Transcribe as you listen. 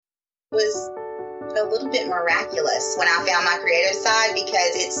was a little bit miraculous when I found my creative side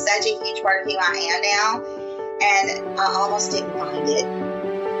because it's such a huge part of who I am now, and I almost didn't find it.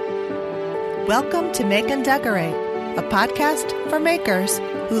 Welcome to Make and Decorate, a podcast for makers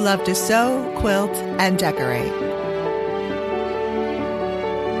who love to sew, quilt, and decorate.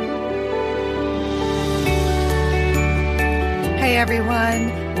 Hey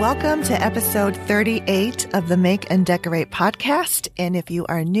everyone, welcome to episode 38 of the Make and Decorate podcast. And if you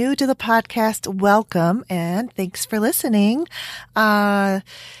are new to the podcast, welcome and thanks for listening. Oh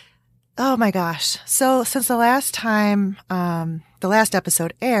my gosh. So since the last time, the last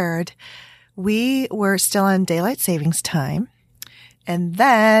episode aired, we were still on daylight savings time. And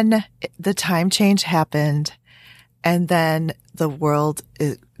then the time change happened. And then the world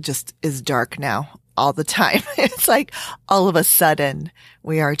is dark now. All the time. It's like all of a sudden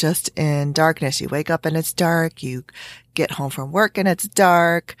we are just in darkness. You wake up and it's dark. You get home from work and it's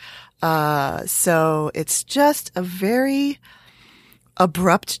dark. So it's just a very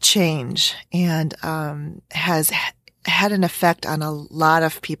abrupt change and has had an effect on a lot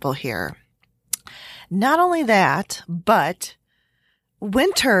of people here. Not only that, but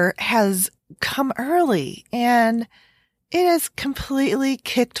winter has come early and it has completely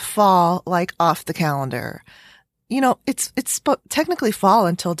kicked fall like off the calendar. You know, it's technically fall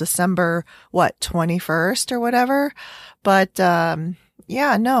until December, 21st or whatever. But,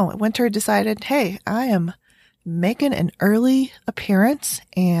 winter decided, hey, I am making an early appearance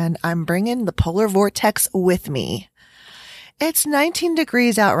and I'm bringing the polar vortex with me. It's 19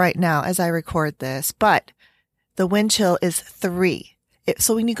 degrees out right now as I record this, but the wind chill is 3.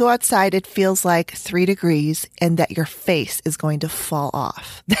 So when you go outside, it feels like 3 degrees and that your face is going to fall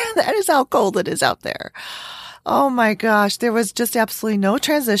off. That is how cold it is out there. Oh my gosh. There was just absolutely no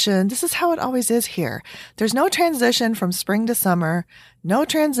transition. This is how it always is here. There's no transition from spring to summer, no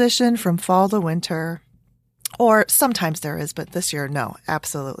transition from fall to winter, or sometimes there is, but this year, no,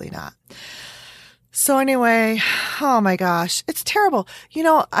 absolutely not. So anyway, oh my gosh, it's terrible. You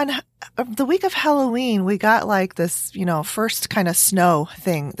know, on the week of Halloween, we got like this, first kind of snow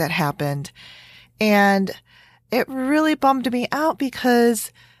thing that happened. And it really bummed me out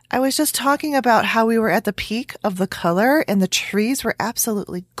because I was just talking about how we were at the peak of the color and the trees were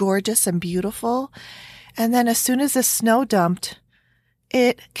absolutely gorgeous and beautiful. And then as soon as the snow dumped,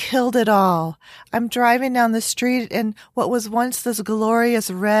 it killed it all. I'm driving down the street and what was once this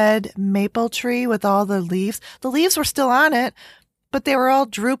glorious red maple tree with all the leaves were still on it, but they were all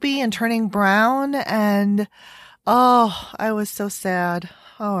droopy and turning brown. And I was so sad.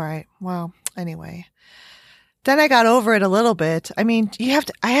 All right. Well, anyway, then I got over it a little bit. I mean,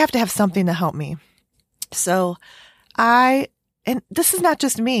 I have to have something to help me. So and this is not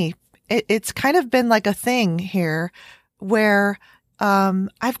just me. It's kind of been like a thing here where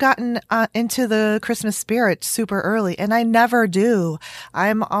I've gotten into the Christmas spirit super early and I never do.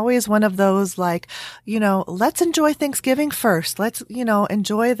 I'm always one of those like, let's enjoy Thanksgiving first. Let's,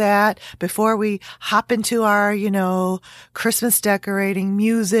 enjoy that before we hop into our, Christmas decorating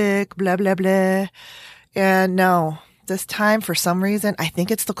music, blah, blah, blah. And no, this time for some reason, I think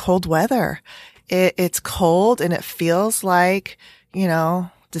it's the cold weather. It's cold and it feels like,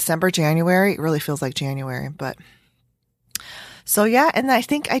 December, January. It really feels like January, but so yeah, and I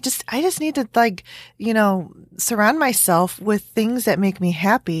think I just need to surround myself with things that make me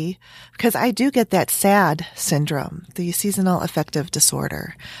happy because I do get that SAD syndrome, the seasonal affective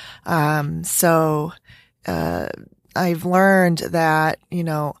disorder. So I've learned that,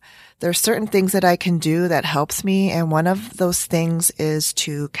 there's certain things that I can do that helps me. And one of those things is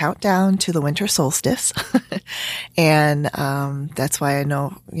to count down to the winter solstice. And, that's why I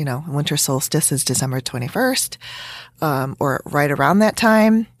know, winter solstice is December 21st, or right around that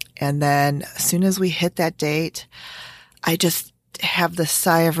time. And then as soon as we hit that date, I just have the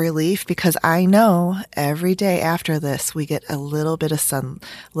sigh of relief because I know every day after this, we get a little bit of sun,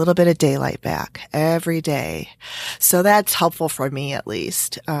 a little bit of daylight back every day. So that's helpful for me at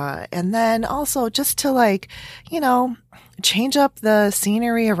least. And then also just to change up the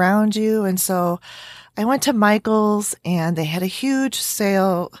scenery around you. And so I went to Michael's and they had a huge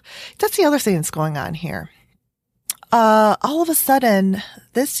sale. That's the other thing that's going on here. All of a sudden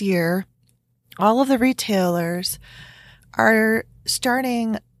this year, all of the retailers are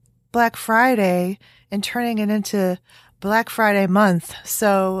starting Black Friday and turning it into Black Friday month.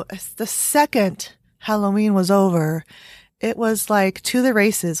 So the second Halloween was over, it was like to the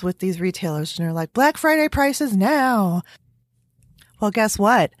races with these retailers. And they're like, Black Friday prices now. Well, guess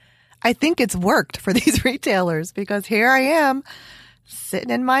what? I think it's worked for these retailers because here I am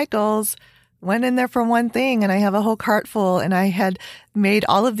sitting in Michael's went in there for one thing and I have a whole cart full, and I had made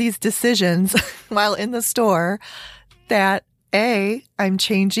all of these decisions while in the store that A, I'm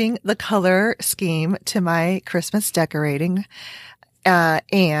changing the color scheme to my Christmas decorating.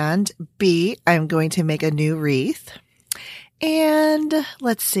 And B, I'm going to make a new wreath. And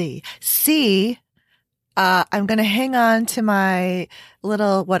let's see, C, I'm going to hang on to my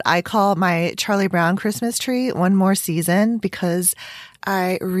little, what I call my Charlie Brown Christmas tree one more season, because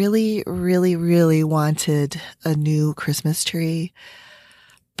I really, really, really wanted a new Christmas tree,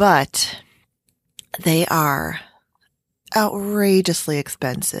 but they are outrageously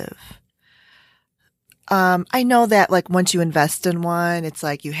expensive. I know that like once you invest in one, it's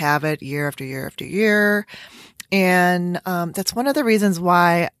like you have it year after year after year. And that's one of the reasons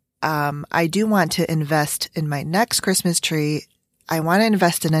why I do want to invest in my next Christmas tree. I want to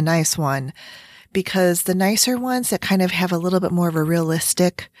invest in a nice one, because the nicer ones that kind of have a little bit more of a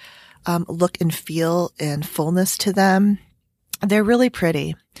realistic look and feel and fullness to them, they're really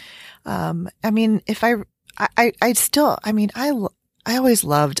pretty. I mean, if I always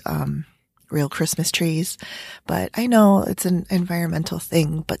loved real Christmas trees, but I know it's an environmental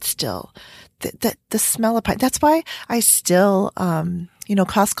thing, but still the smell of pine. That's why I still,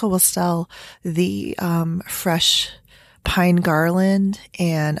 Costco will sell the fresh pine garland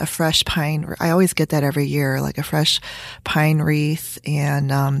and a fresh pine. I always get that every year, like a fresh pine wreath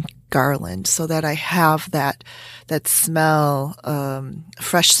and garland, so that I have that smell,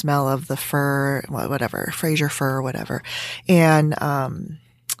 fresh smell of the fir, whatever, Fraser fir or whatever. And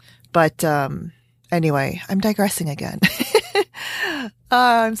anyway, I'm digressing again.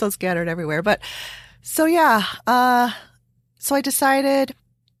 I'm so scattered everywhere. But so yeah, so I decided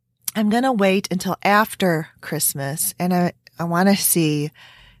I'm going to wait until after Christmas, and I want to see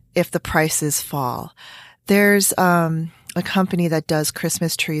if the prices fall. There's a company that does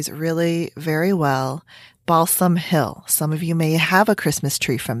Christmas trees really very well, Balsam Hill. Some of you may have a Christmas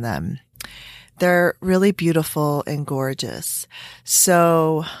tree from them. They're really beautiful and gorgeous.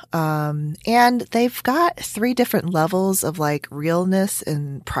 So, and they've got 3 different levels of like realness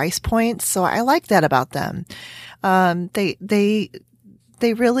and price points. So I like that about them. They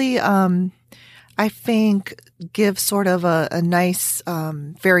really, I think, give sort of a nice,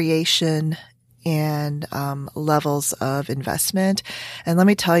 variation and, levels of investment. And let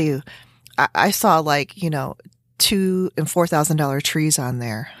me tell you, I saw like, $2,000 and $4,000 trees on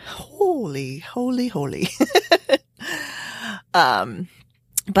there. Holy.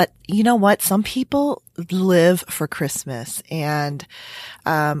 But you know what? Some people live for Christmas, and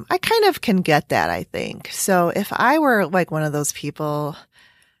I kind of can get that, I think. So if I were like one of those people,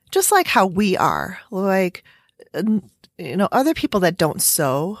 just like how we are, like, other people that don't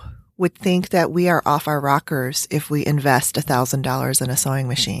sew would think that we are off our rockers if we invest $1,000 in a sewing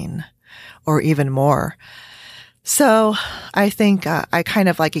machine or even more. So I think I kind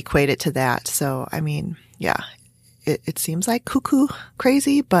of like equate it to that. So, I mean, yeah, it seems like cuckoo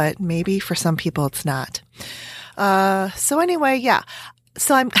crazy, but maybe for some people it's not. So anyway, yeah.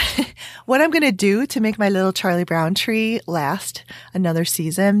 So what I'm going to do to make my little Charlie Brown tree last another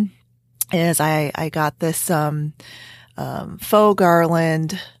season is I got this faux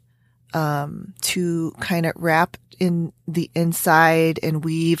garland to kind of wrap in the inside and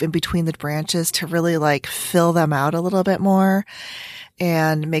weave in between the branches to really like fill them out a little bit more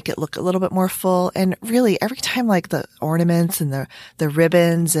and make it look a little bit more full. And really every time like the ornaments and the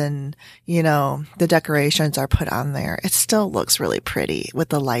ribbons and, the decorations are put on there, it still looks really pretty with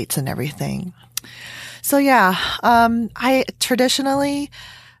the lights and everything. So yeah, I traditionally,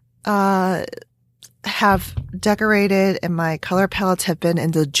 have decorated, and my color palettes have been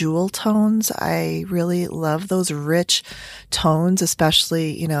in the jewel tones. I really love those rich tones,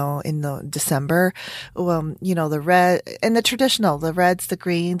 especially, in the December. The red and the traditional, the reds, the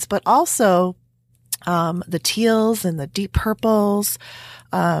greens, but also, the teals and the deep purples.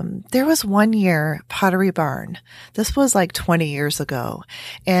 There was one year, Pottery Barn. This was like 20 years ago.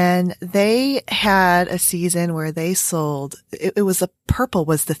 And they had a season where they sold, it was a purple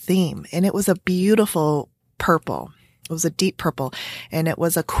was the theme. And it was a beautiful purple. It was a deep purple. And it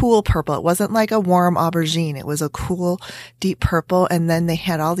was a cool purple. It wasn't like a warm aubergine. It was a cool, deep purple. And then they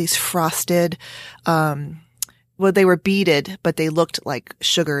had all these frosted, they were beaded, but they looked like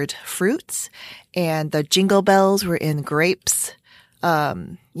sugared fruits. And the jingle bells were in grapes.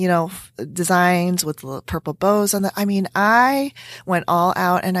 Designs with the purple bows on I went all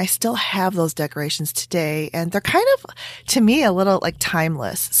out, and I still have those decorations today, and they're kind of, to me, a little like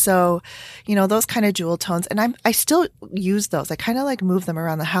timeless. So, those kind of jewel tones, and I still use those. I kind of like move them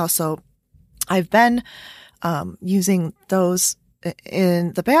around the house. So I've been, using those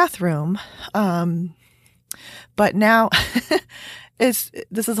in the bathroom. But now this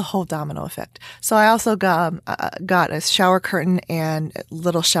is a whole domino effect. So I also got a shower curtain and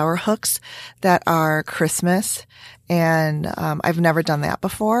little shower hooks that are Christmas. And I've never done that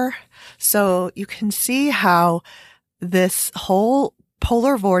before. So you can see how this whole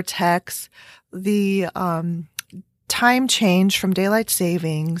polar vortex, the time change from daylight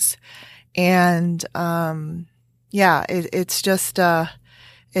savings, and it's just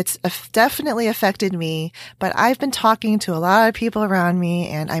it's definitely affected me. But I've been talking to a lot of people around me,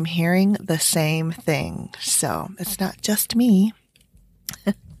 and I'm hearing the same thing. So it's not just me.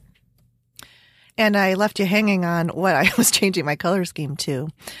 And I left you hanging on what I was changing my color scheme to.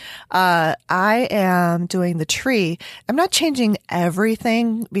 I am doing the tree. I'm not changing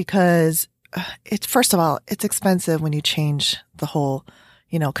everything because first of all, it's expensive when you change the whole,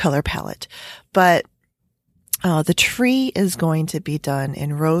 color palette. But the tree is going to be done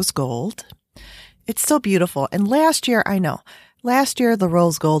in rose gold. It's so beautiful. And last year, the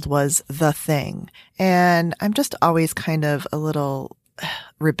rose gold was the thing. And I'm just always kind of a little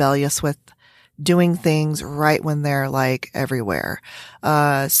rebellious with doing things right when they're like everywhere.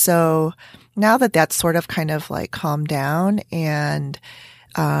 So now that that's sort of kind of like calmed down, and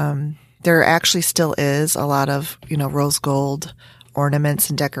there actually still is a lot of, rose gold ornaments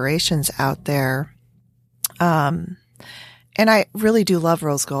and decorations out there. And I really do love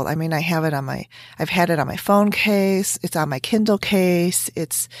rose gold. I mean, I've had it on my phone case. It's on my Kindle case.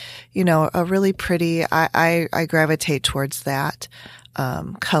 It's, a really pretty, I gravitate towards that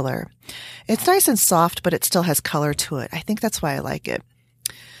color. It's nice and soft, but it still has color to it. I think that's why I like it.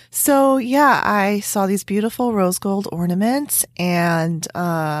 So yeah, I saw these beautiful rose gold ornaments, and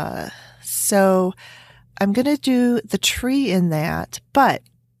so I'm going to do the tree in that, but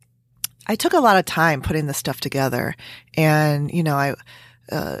I took a lot of time putting this stuff together, and, I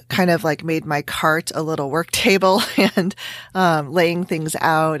kind of like made my cart a little work table and laying things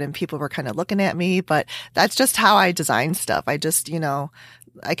out, and people were kind of looking at me, but that's just how I design stuff. I just,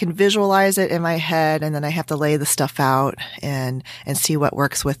 I can visualize it in my head, and then I have to lay the stuff out and see what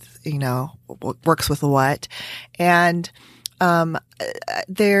works with, what works with what. And I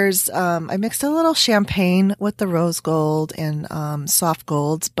mixed a little champagne with the rose gold and soft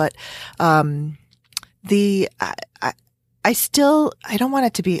golds, but I don't want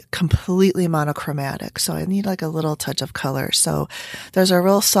it to be completely monochromatic. So I need like a little touch of color. So there's a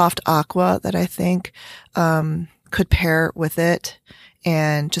real soft aqua that I think could pair with it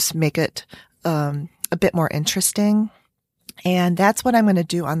and just make it a bit more interesting. And that's what I'm going to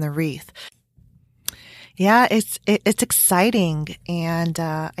do on the wreath. Yeah, it's exciting. And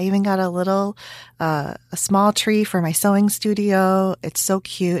I even got a small tree for my sewing studio. It's so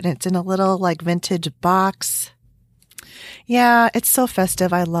cute, and it's in a little like vintage box. Yeah, it's so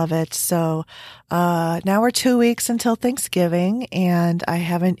festive. I love it. So now we're 2 weeks until Thanksgiving, and I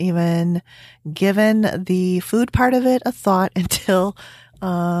haven't even given the food part of it a thought until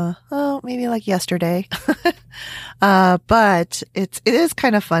maybe like yesterday. But it is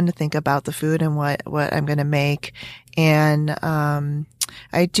kind of fun to think about the food and what I'm going to make. And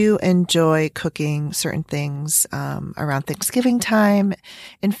I do enjoy cooking certain things around Thanksgiving time.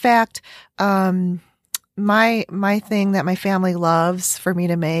 In fact, my thing that my family loves for me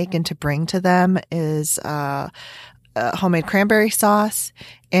to make and to bring to them is homemade cranberry sauce.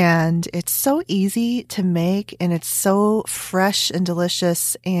 And it's so easy to make, and it's so fresh and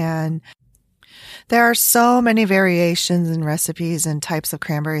delicious. And there are so many variations and recipes and types of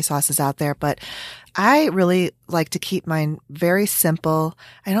cranberry sauces out there, but I really like to keep mine very simple.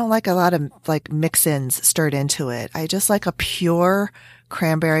 I don't like a lot of like mix-ins stirred into it. I just like a pure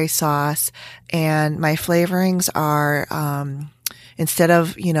cranberry sauce, and my flavorings are, instead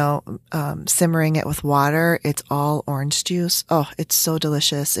of, simmering it with water, it's all orange juice. Oh, it's so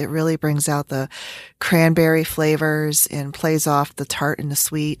delicious. It really brings out the cranberry flavors and plays off the tart and the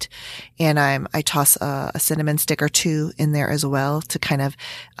sweet. And I toss a cinnamon stick or two in there as well to kind of,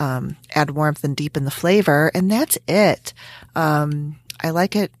 add warmth and deepen the flavor. And that's it. I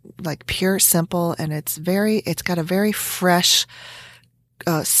like it like pure, simple, and it's got a very fresh,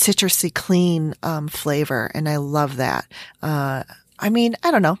 citrusy, clean, flavor. And I love that. I mean, I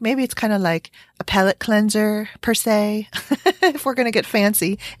don't know. Maybe it's kind of like a palate cleanser per se, if we're going to get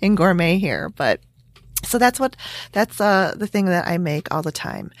fancy and gourmet here. But so that's the thing that I make all the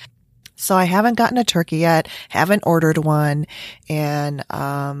time. So I haven't gotten a turkey yet, haven't ordered one. And,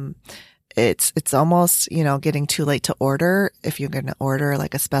 it's almost, getting too late to order if you're going to order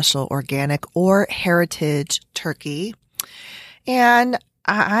like a special organic or heritage turkey. And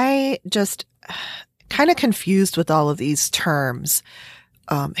I just kind of confused with all of these terms,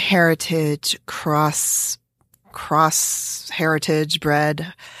 heritage, cross heritage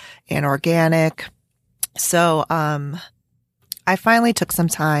bred, and organic. So, I finally took some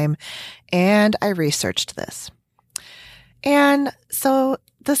time and I researched this. And so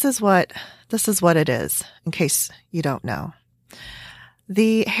this is what it is, in case you don't know.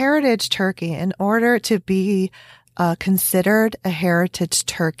 The heritage turkey, in order to be considered a heritage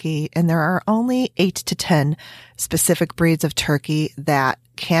turkey, and there are only 8 to 10 specific breeds of turkey that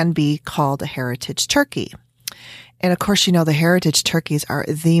can be called a heritage turkey. And of course, the heritage turkeys are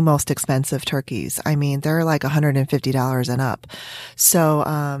the most expensive turkeys. I mean, they're like $150 and up. So,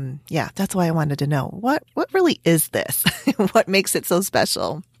 that's why I wanted to know what really is this? What makes it so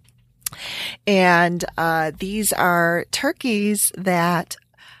special? And, these are turkeys that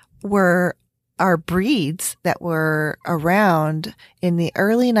are breeds that were around in the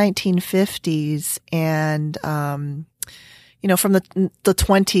early 1950s and, from the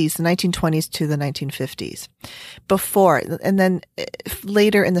 20s, the 1920s to the 1950s before. And then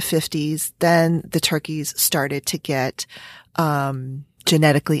later in the 50s, then the turkeys started to get,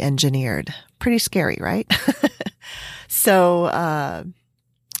 genetically engineered. Pretty scary, right? So,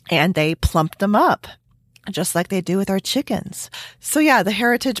 and they plumped them up just like they do with our chickens. So yeah, the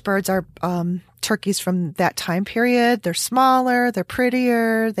heritage birds are, turkeys from that time period. They're smaller, they're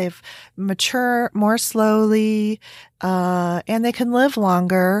prettier, they've mature more slowly, and they can live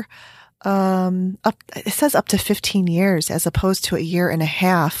longer. It says up to 15 years as opposed to a year and a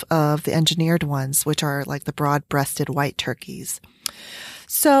half of the engineered ones, which are like the broad-breasted white turkeys.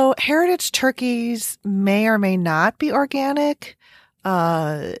 So heritage turkeys may or may not be organic.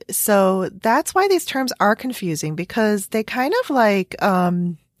 So that's why these terms are confusing, because they kind of like,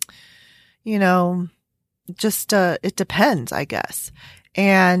 it depends, I guess.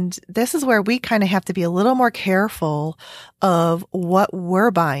 And this is where we kind of have to be a little more careful of what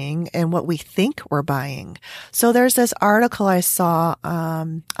we're buying and what we think we're buying. So there's this article I saw,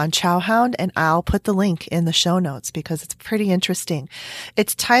 on Chowhound, and I'll put the link in the show notes because it's pretty interesting.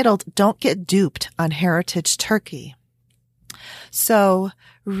 It's titled, "Don't Get Duped on Heritage Turkey." So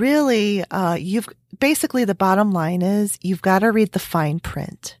really, basically the bottom line is you've got to read the fine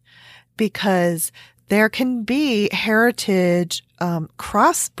print, because there can be heritage,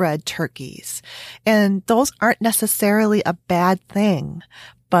 crossbred turkeys, and those aren't necessarily a bad thing,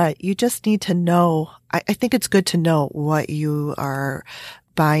 but you just need to know. I think it's good to know what you are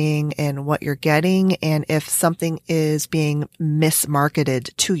buying and what you're getting, and if something is being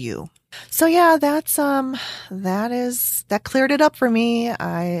mismarketed to you. So yeah, that cleared it up for me.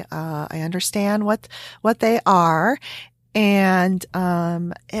 I understand what they are. And,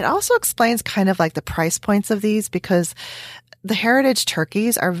 it also explains kind of like the price points of these, because the heritage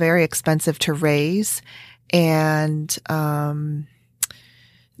turkeys are very expensive to raise. And,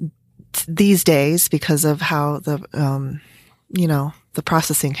 these days, because of how the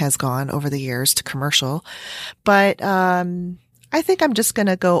processing has gone over the years to commercial, but, I think I'm just going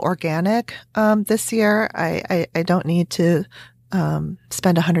to go organic, this year. I don't need to,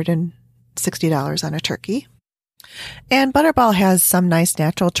 spend $160 on a turkey. And Butterball has some nice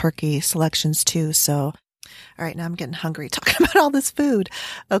natural turkey selections too. So, all right, now I'm getting hungry talking about all this food.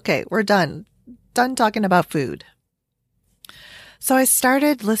 Okay, we're done talking about food. So I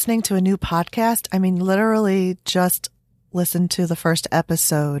started listening to a new podcast. I mean, literally just listened to the first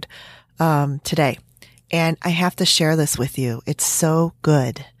episode, today. And I have to share this with you. It's so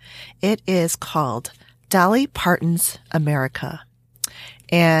good. It is called Dolly Parton's America.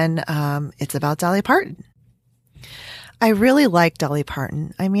 And, it's about Dolly Parton. I really like Dolly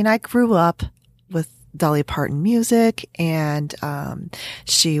Parton. I mean, I grew up with Dolly Parton music, and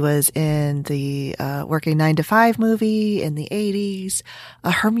she was in the Working 9 to 5 movie in the 80s.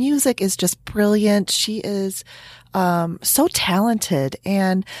 Her music is just brilliant. She is so talented,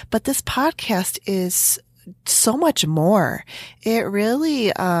 but this podcast is so much more. It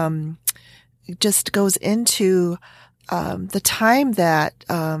really just goes into the time that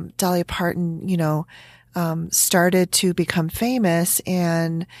Dolly Parton, started to become famous,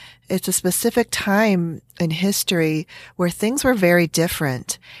 and it's a specific time in history where things were very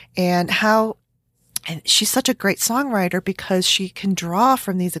different, and she's such a great songwriter because she can draw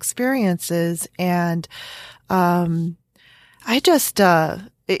from these experiences. And, you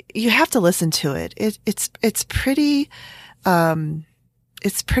have to listen to it. It's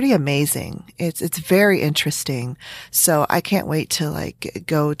pretty amazing. It's very interesting. So I can't wait to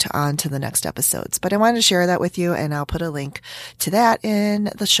go on to the next episodes, but I wanted to share that with you, and I'll put a link to that in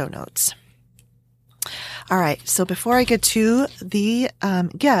the show notes. All right. So before I get to the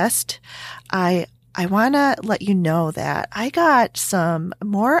guest, I I want to let you know that I got some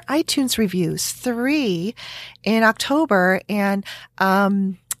more iTunes reviews, 3 in October, and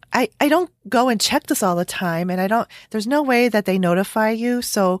I don't go and check this all the time, and there's no way that they notify you.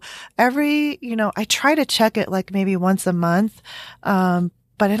 So I try to check it like maybe once a month.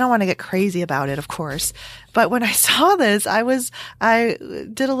 But I don't want to get crazy about it, of course. But when I saw this, I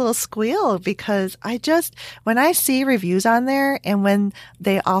did a little squeal because when I see reviews on there and when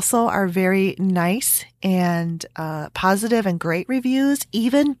they also are very nice and positive and great reviews,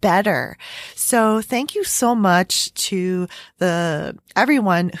 even better. So thank you so much to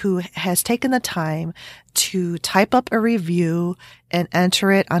everyone who has taken the time to type up a review and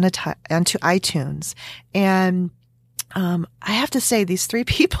enter it onto iTunes. And I have to say, these 3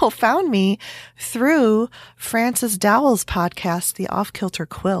 people found me through Frances Dowell's podcast, The Off-Kilter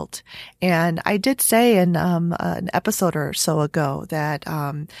Quilt. And I did say in an episode or so ago that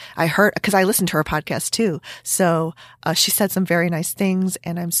I heard, because I listened to her podcast too. So she said some very nice things,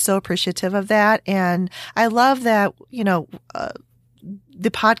 and I'm so appreciative of that. And I love that, the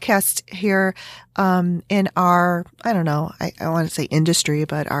podcast here, in our, I don't know, I want to say industry,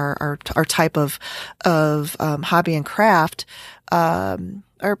 but our type of hobby and craft,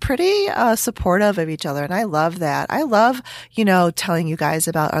 are pretty supportive of each other. And I love that. I love, telling you guys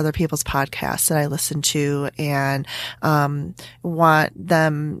about other people's podcasts that I listen to and want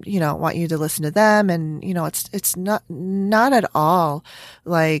you to listen to them. And, it's not at all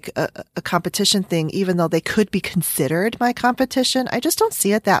like a competition thing, even though they could be considered my competition. I just don't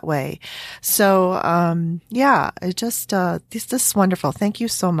see it that way. So, this is wonderful. Thank you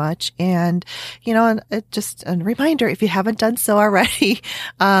so much. And, just a reminder, if you haven't done so already,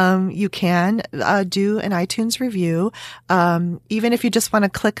 you can do an iTunes review, even if you just want to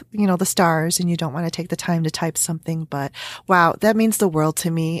click, the stars and you don't want to take the time to type something. But wow, that means the world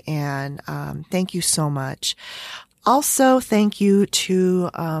to me. And thank you so much. Also, thank you to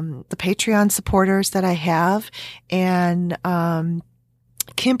the Patreon supporters that I have. And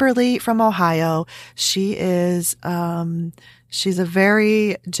Kimberly from Ohio, she's a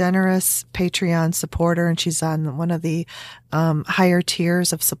very generous Patreon supporter, and she's on one of the higher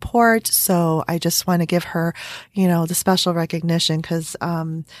tiers of support. So I just want to give her, the special recognition, because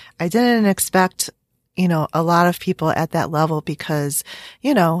I didn't expect, a lot of people at that level, because,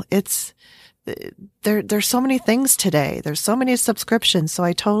 there's so many things today. There's so many subscriptions. So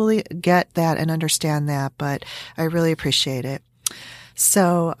I totally get that and understand that, but I really appreciate it.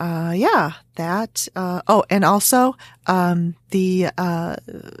 So, that, and also, the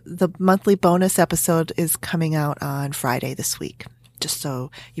monthly bonus episode is coming out on Friday this week, just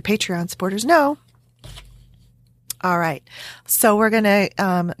so you Patreon supporters know. All right. So we're going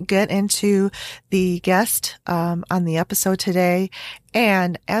to, get into the guest, on the episode today.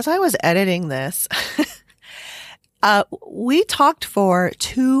 And as I was editing this, we talked for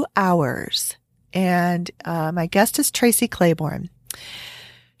 2 hours, and, my guest is Tracy Claiborne.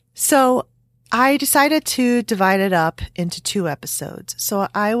 So I decided to divide it up into 2 episodes. So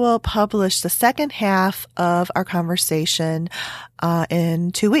I will publish the second half of our conversation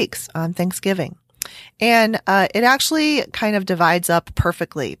in 2 weeks on Thanksgiving. And it actually kind of divides up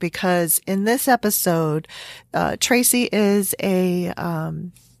perfectly, because in this episode, Tracy is a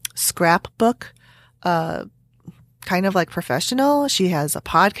scrapbook kind of like professional. She has a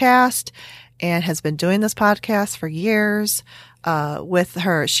podcast and has been doing this podcast for years.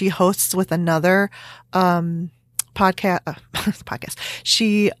 She hosts with another, podcast.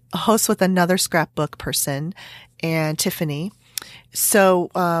 She hosts with another scrapbook person, and Tiffany. So,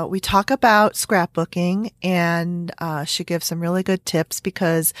 we talk about scrapbooking, and, she gives some really good tips,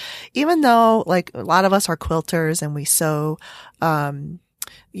 because even though like a lot of us are quilters and we sew,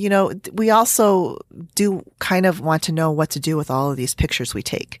 we also do kind of want to know what to do with all of these pictures we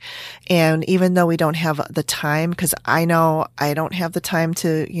take. And even though we don't have the time, because I know I don't have the time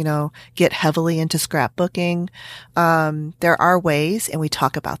to, get heavily into scrapbooking, there are ways, and we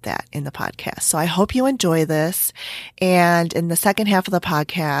talk about that in the podcast. So I hope you enjoy this. And in the second half of the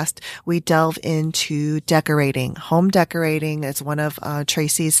podcast, we delve into decorating. Home decorating is one of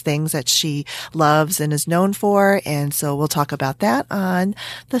Tracy's things that she loves and is known for. And so we'll talk about that on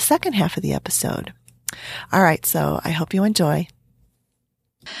the second half of the episode. All right. So I hope you enjoy.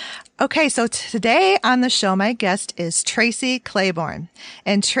 Okay, so today on the show, my guest is Tracy Claiborne.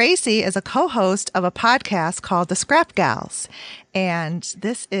 And Tracy is a co-host of a podcast called The Scrap Gals. And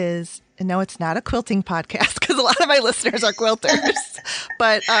this is, no, it's not a quilting podcast because a lot of my listeners are quilters,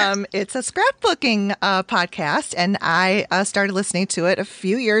 but it's a scrapbooking podcast. And I started listening to it a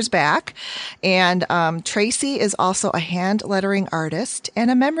few years back. And Tracy is also a hand lettering artist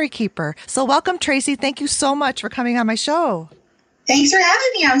and a memory keeper. So welcome, Tracy. Thank you so much for coming on my show. Thanks for having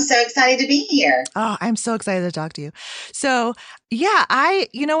me. I'm so excited to be here. Oh, I'm so excited to talk to you. So yeah,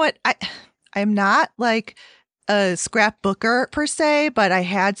 you know what? I'm not like a scrapbooker per se, but I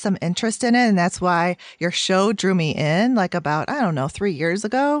had some interest in it. And that's why your show drew me in like about, 3 years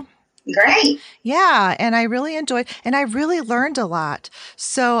ago. Great. Yeah. And I really enjoyed, and I really learned a lot.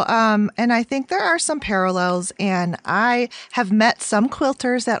 So, and I think there are some parallels, and I have met some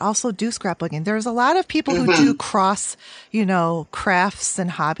quilters that also do scrapbooking. There's a lot of people who do cross, crafts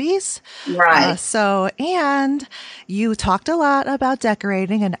and hobbies. Right. And you talked a lot about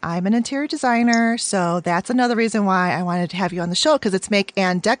decorating, and I'm an interior designer. So that's another reason why I wanted to have you on the show, because it's make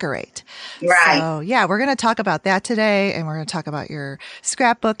and decorate. Right. So yeah, we're going to talk about that today, and we're going to talk about your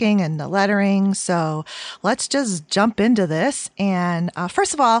scrapbooking and the lettering. So let's just jump into this. And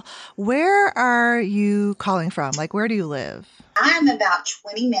first of all, where are you calling from? Like, where do you live? I'm about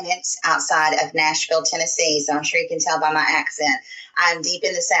 20 minutes outside of Nashville, Tennessee. So I'm sure you can tell by my accent. I'm deep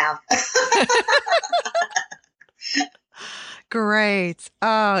in the South. Great.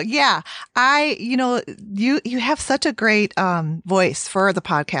 Yeah. You have such a great voice for the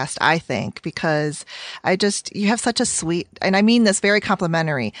podcast, I think, because you have such a sweet, and I mean this very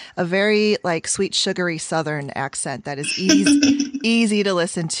complimentary, a very like sweet, sugary Southern accent that is easy to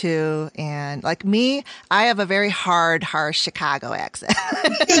listen to. And like me, I have a very harsh Chicago accent.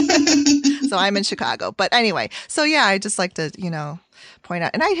 So I'm in Chicago. But anyway, so yeah, I just like to, point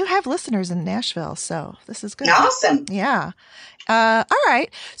out, and I do have listeners in Nashville, so this is good. Awesome. Yeah. All right.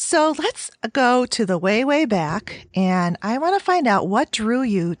 So let's go to the way back, and I want to find out what drew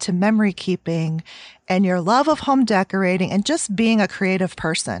you to memory keeping and your love of home decorating and just being a creative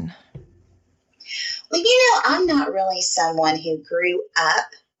person. Well, I'm not really someone who grew up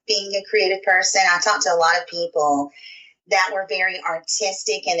being a creative person. I talked to a lot of people that were very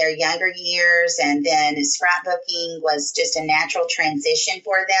artistic in their younger years, and then scrapbooking was just a natural transition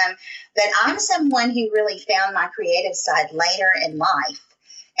for them. But I'm someone who really found my creative side later in life.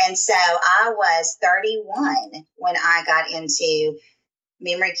 And so I was 31 when I got into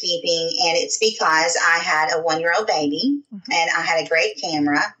memory keeping, and it's because I had a 1-year-old baby, and I had a great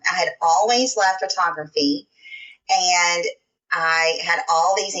camera. I had always loved photography, and I had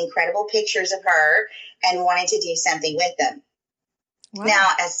all these incredible pictures of her and wanted to do something with them. Wow. Now,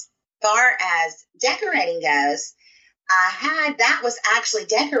 as far as decorating goes,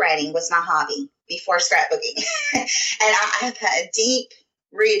 decorating was my hobby before scrapbooking. And I have a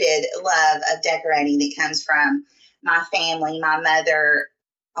deep-rooted love of decorating that comes from my family. My mother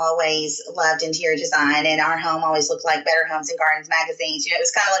always loved interior design, and our home always looked like Better Homes and Gardens magazines. It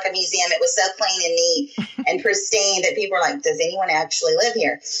was kind of like a museum. It was so clean and neat and pristine that people were like, does anyone actually live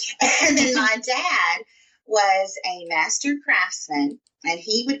here? And then my dad was a master craftsman, and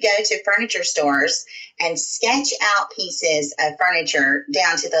he would go to furniture stores and sketch out pieces of furniture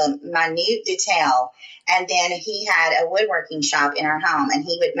down to the minute detail. And then he had a woodworking shop in our home, and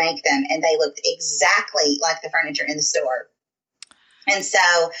he would make them, and they looked exactly like the furniture in the store. And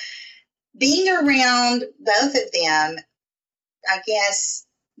so being around both of them, I guess,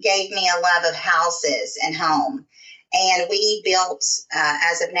 gave me a love of houses and home. And we built,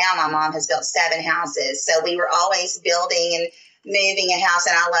 as of now, my mom has built 7 houses. So we were always building and moving a house,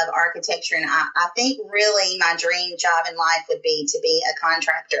 and I love architecture. And I think really my dream job in life would be to be a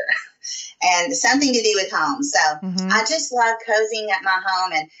contractor and something to do with homes. So I just love cozying up my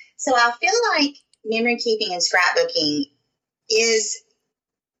home. And so I feel like memory keeping and scrapbooking is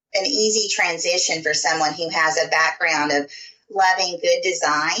an easy transition for someone who has a background of loving good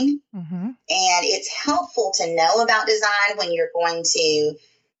design. And it's helpful to know about design when you're going to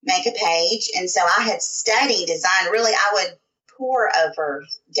make a page. And so I had studied design. Really, I would pore over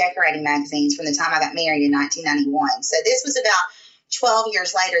decorating magazines from the time I got married in 1991. So this was about 12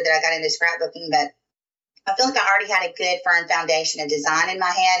 years later that I got into scrapbooking, but I feel like I already had a good firm foundation of design in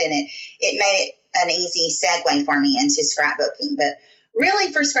my head, and it made it an easy segue for me into scrapbooking. But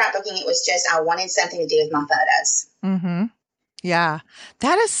really for scrapbooking, it was just I wanted something to do with my photos. Yeah,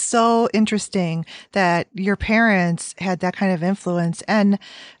 that is so interesting that your parents had that kind of influence. And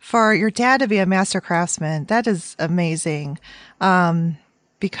for your dad to be a master craftsman, that is amazing.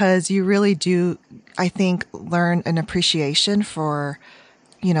 Because you really do, I think, learn an appreciation for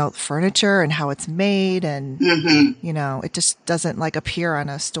furniture and how it's made, and it just doesn't like appear on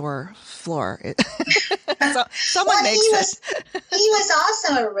a store floor. So someone makes it. He was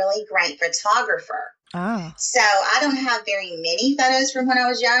also a really great photographer. Oh. So I don't have very many photos from when I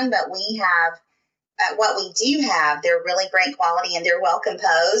was young, but we have what we do have. They're really great quality and they're well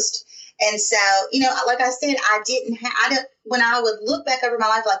composed. And so, like I said, when I would look back over my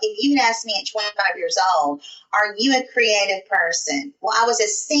life, like if you had asked me at 25 years old, are you a creative person? Well, I was a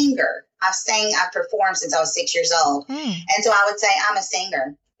singer. I've performed since I was 6 years old. And so I would say I'm a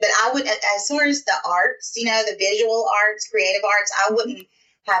singer. But I would, as far as the arts, the visual arts, creative arts, I wouldn't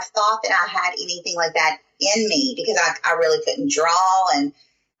have thought that I had anything like that in me because I really couldn't draw. And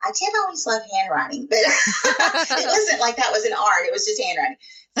I did always love handwriting, but it wasn't like that was an art. It was just handwriting.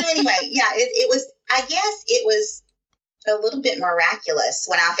 So anyway, it was a little bit miraculous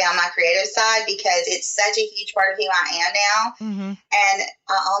when I found my creative side because it's such a huge part of who I am now. And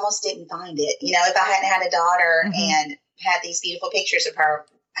I almost didn't find it. If I hadn't had a daughter and had these beautiful pictures of her,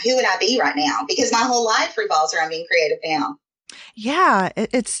 who would I be right now? Because my whole life revolves around being creative now. Yeah,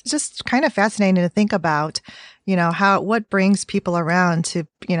 it's just kind of fascinating to think about, what brings people around to,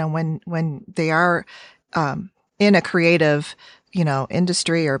 when they are in a creative,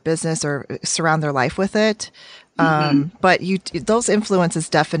 industry or business or surround their life with it. But those influences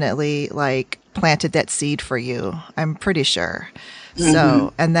definitely like planted that seed for you, I'm pretty sure.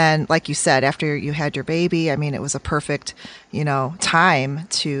 So, and then like you said, after you had your baby, I mean, it was a perfect, time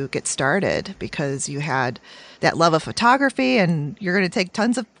to get started because you had that love of photography and you're going to take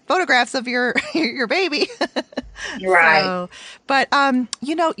tons of photographs of your baby. Right. So, but,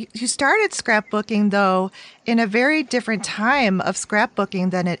 you started scrapbooking though in a very different time of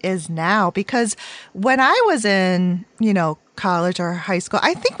scrapbooking than it is now, because when I was in, college or high school,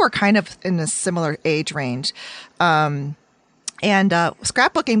 I think we're kind of in a similar age range. And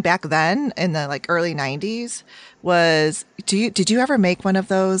scrapbooking back then in the early 90s was, did you ever make one of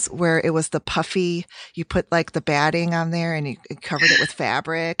those where it was the puffy, you put the batting on there and you covered it with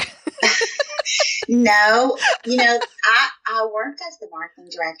fabric? No, I worked as the marketing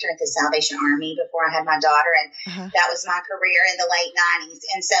director at the Salvation Army before I had my daughter, and that was my career in the late 90s.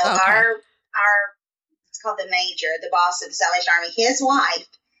 And so our it's called the major, the boss of the Salvation Army, his wife,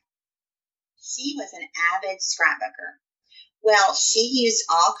 she was an avid scrapbooker. Well, she used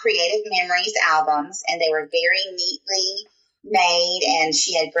all Creative Memories albums, and they were very neatly made, and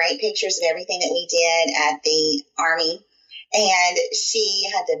she had great pictures of everything that we did at the Army. And she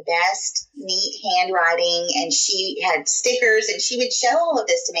had the best neat handwriting, and she had stickers, and she would show all of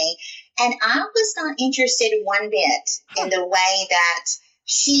this to me. And I was not interested one bit in the way that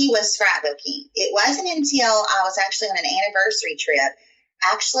she was scrapbooking. It wasn't until I was actually on an anniversary trip,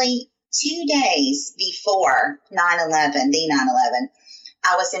 actually 2 days before 9/11, the 9/11,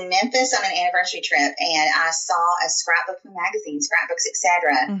 I was in Memphis on an anniversary trip, and I saw a scrapbooking magazine, Scrapbooks,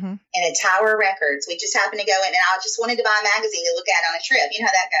 etc., in a Tower Records. We just happened to go in, and I just wanted to buy a magazine to look at on a trip. You know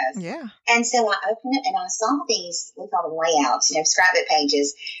how that goes. Yeah. And so I opened it, and I saw these, we call them layouts, scrapbook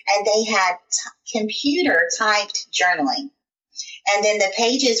pages, and they had computer-typed journaling. And then the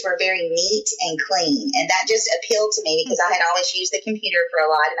pages were very neat and clean, and that just appealed to me because I had always used the computer for a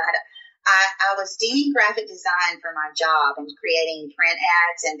lot, and I was doing graphic design for my job and creating print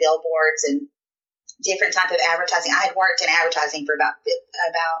ads and billboards and different type of advertising. I had worked in advertising for about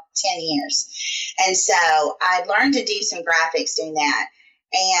 10 years. And so I learned to do some graphics doing that.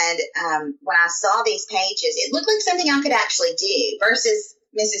 And when I saw these pages, it looked like something I could actually do versus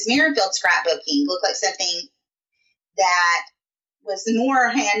Mrs. Merrifield scrapbooking looked like something that was more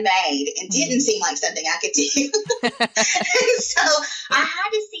handmade and didn't seem like something I could do. So I had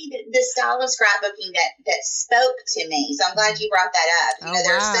to see the style of scrapbooking that spoke to me. So I'm glad you brought that up.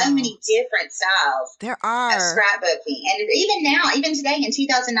 There are so many different styles of scrapbooking. And even now, even today in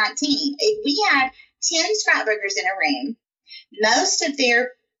 2019, if we had 10 scrapbookers in a room, most of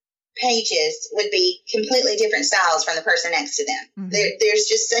their pages would be completely different styles from the person next to them. There's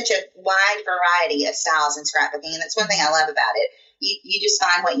just such a wide variety of styles in scrapbooking, and that's one thing I love about it. You just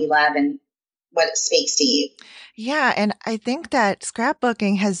find what you love and what speaks to you. Yeah, and I think that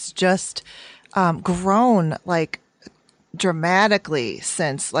scrapbooking has just grown dramatically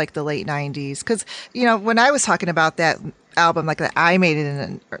since the late 90s. Because, when I was talking about that album, that I made it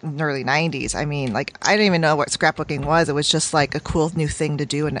in the early 90s, I mean, I didn't even know what scrapbooking was. It was just a cool new thing to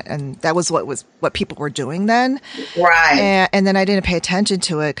do. And that was what people were doing then. Right. And then I didn't pay attention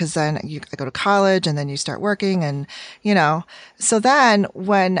to it because then I go to college and then you start working and, so then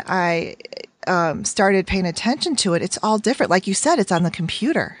when I started paying attention to it, it's all different. Like you said, it's on the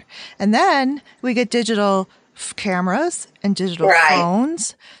computer. And then we get digital cameras and digital Right.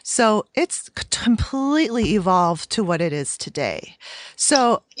 phones. So it's completely evolved to what it is today.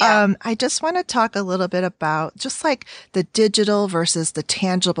 So Yeah. I just want to talk a little bit about just like the digital versus the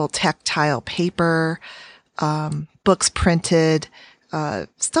tangible tactile paper, books printed,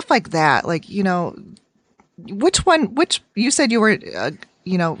 stuff like that. Like, which you said you were,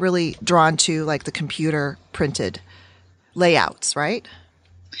 really drawn to like the computer printed layouts, right?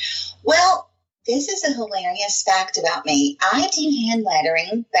 Well, this is a hilarious fact about me. I do hand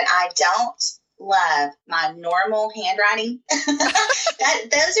lettering, but I don't love my normal handwriting.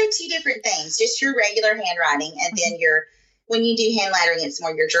 Those are two different things. Just your regular handwriting, and then when you do hand lettering, it's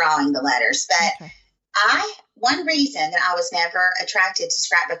more you're drawing the letters. But Okay. one reason that I was never attracted to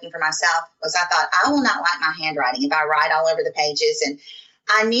scrapbooking for myself was I thought I will not like my handwriting if I write all over the pages. And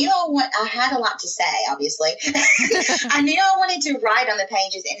I knew I had a lot to say, obviously. I knew I wanted to write on the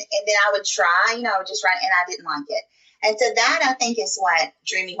pages, and then I would try, I would just write, and I didn't like it. And so that, I think, is what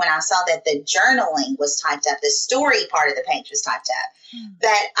drew me when I saw that the journaling was typed up, the story part of the page was typed up.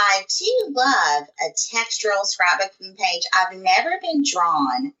 But I do love a textural scrapbooking page. I've never been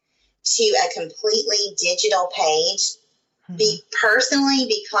drawn to a completely digital page, personally,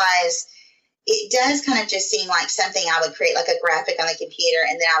 because it does kind of just seem like something I would create, like a graphic on the computer,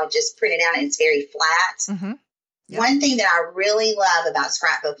 and then I would just print it out, and it's very flat. Mm-hmm. Yep. One thing that I really love about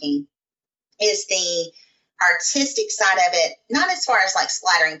scrapbooking is the artistic side of it, not as far as like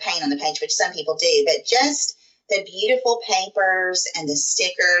splattering paint on the page, which some people do, but just the beautiful papers and the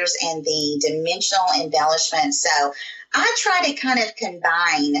stickers and the dimensional embellishments. So I try to kind of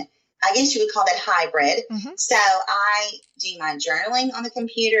combine, I guess you would call that hybrid. Mm-hmm. So I do my journaling on the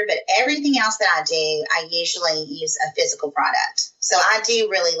computer, but everything else that I do, I usually use a physical product. So I do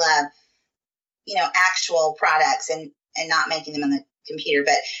really love, actual products and not making them on the computer.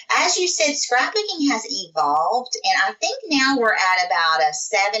 But as you said, scrapbooking has evolved. And I think now we're at about a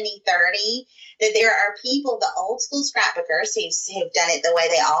 70-30, that there are people, the old school scrapbookers who've done it the way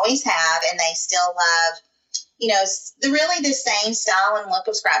they always have, and they still love, really the same style and look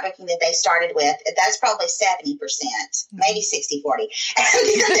of scrapbooking that they started with. That's probably 70%, maybe 60-40.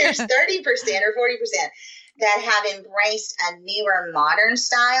 And then there's 30% or 40% that have embraced a newer modern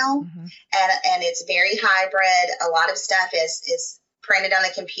style. And it's very hybrid. A lot of stuff is printed on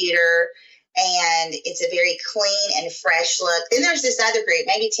the computer, and it's a very clean and fresh look. Then there's this other group,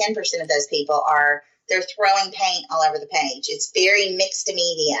 maybe 10% of those people they're throwing paint all over the page. It's very mixed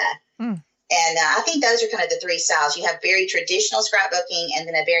media. And I think those are kind of the three styles. You have very traditional scrapbooking, and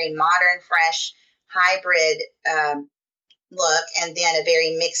then a very modern, fresh, hybrid look, and then a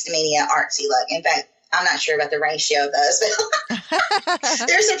very mixed media, artsy look. In fact, I'm not sure about the ratio of those, but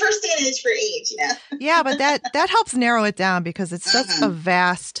there's a percentage for each, Yeah, but that helps narrow it down, because it's such a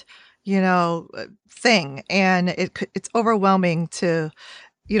vast, thing, and it's overwhelming to,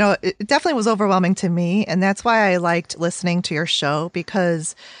 it definitely was overwhelming to me, and that's why I liked listening to your show,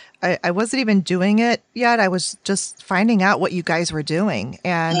 because I wasn't even doing it yet. I was just finding out what you guys were doing.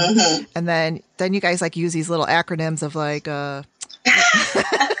 And and then you guys like use these little acronyms of like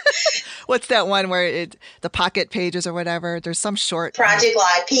what's that one where the pocket pages or whatever? There's some short Project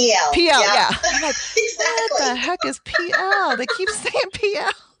Live, PL. PL, yeah. I'm like, Exactly. what the heck is PL? They keep saying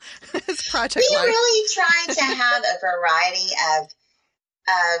PL. It's Project We Live. really try to have a variety of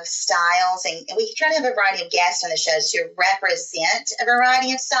styles, and we try to have a variety of guests on the shows to represent a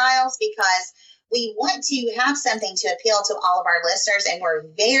variety of styles, because we want to have something to appeal to all of our listeners, and we're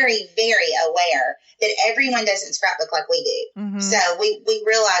very, very aware that everyone doesn't scrapbook like we do. So we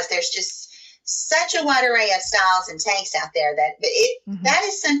realize there's just such a wide array of styles and tastes out there that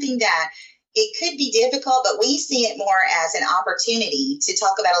is something that it could be difficult, but we see it more as an opportunity to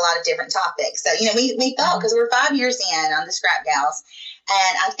talk about a lot of different topics. So, we thought, because we're 5 years in on the Scrap Gals,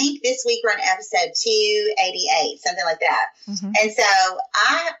 and I think this week we're on episode 288, something like that. And so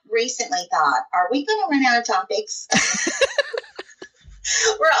I recently thought, are we going to run out of topics?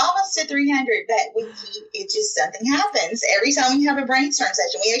 We're almost to 300, but it just, something happens. Every time we have a brainstorm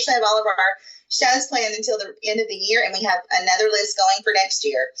session, we actually have all of our shows planned until the end of the year, and we have another list going for next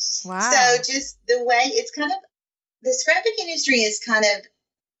year. Wow. So just the way it's kind of, the scrapbook industry is kind of,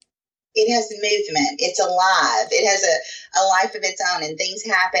 it has movement. It's alive. It has a life of its own, and things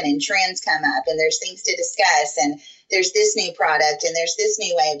happen, and trends come up, and there's things to discuss, and there's this new product, and there's this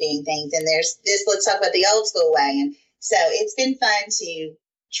new way of doing things, and there's this, let's talk about the old school way. And so it's been fun to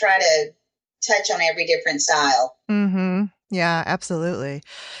try to touch on every different style. Yeah, absolutely.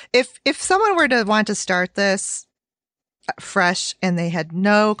 If someone were to want to start this fresh and they had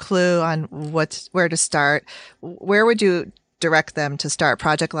no clue on where to start, where would you direct them to start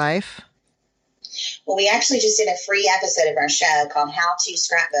Project Life? Well, we actually just did a free episode of our show called How to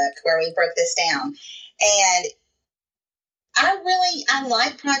Scrapbook, where we broke this down. And I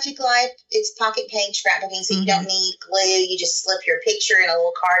like Project Life. It's pocket page scrapbooking, so you don't need glue. You just slip your picture in a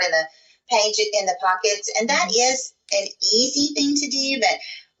little card in the page in the pockets. And that is an easy thing to do, but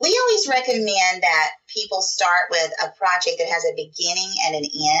we always recommend that people start with a project that has a beginning and an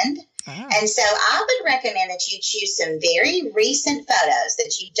end. Oh. And so I would recommend that you choose some very recent photos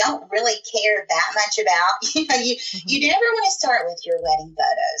that you don't really care that much about. You never want to start with your wedding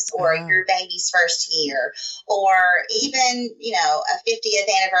photos or your baby's first year or even, a 50th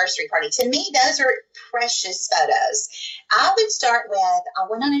anniversary party. To me, those are precious photos. I would start with, I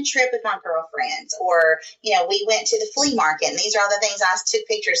went on a trip with my girlfriends, or, we went to the flea market and these are all the things I took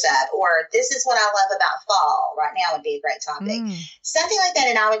pictures of, or this is what I love about fall right now would be a great topic. Something like that.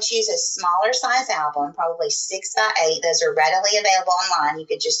 And I would choose a smaller size album, probably 6x8. Those are readily available online. You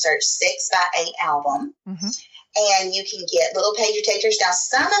could just search 6x8 album. And you can get little page protectors. Now,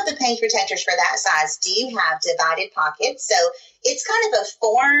 some of the page protectors for that size do have divided pockets. So it's kind of a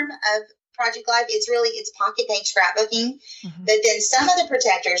form of Project Life. It's pocket page scrapbooking. But then some of the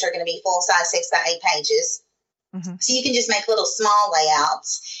protectors are going to be full size 6x8 pages. So you can just make little small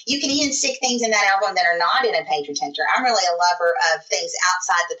layouts. You can even stick things in that album that are not in a page protector. I'm really a lover of things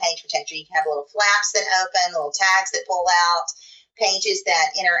outside the page protector. You can have little flaps that open, little tags that pull out, pages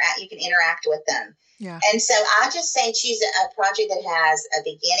that you can interact with them. Yeah. And so I just say choose a project that has a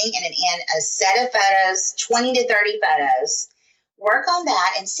beginning and an end, a set of photos, 20 to 30 photos. Work on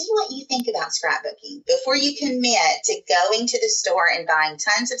that and see what you think about scrapbooking before you commit to going to the store and buying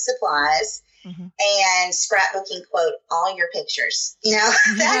tons of supplies and scrapbooking, quote, all your pictures.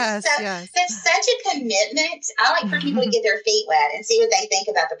 That's such a commitment. I like for people to get their feet wet and see what they think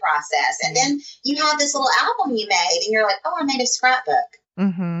about the process. And then you have this little album you made and you're like, oh, I made a scrapbook.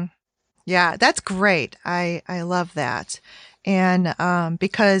 Yeah, that's great. I love that. And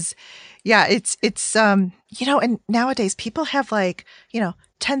because it's and nowadays people have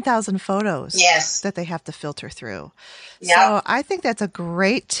 10,000 photos that they have to filter through. Yep. So I think that's a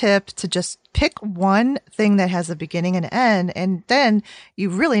great tip to just pick one thing that has a beginning and end, and then you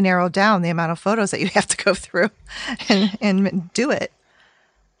really narrow down the amount of photos that you have to go through and do it.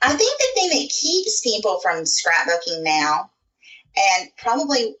 I think the thing that keeps people from scrapbooking now, and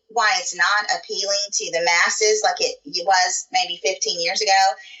probably why it's not appealing to the masses like it was maybe 15 years ago,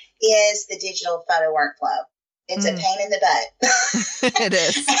 is the digital photo workflow. It's a pain in the butt. It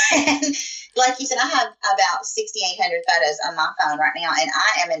is. And like you said, I have about 6,800 photos on my phone right now, and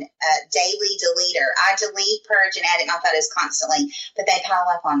I am a daily deleter. I delete, purge, and edit my photos constantly, but they pile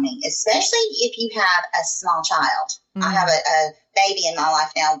up on me, especially if you have a small child. I have a baby in my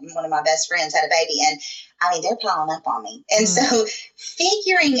life now. One of my best friends had a baby, and they're piling up on me. And so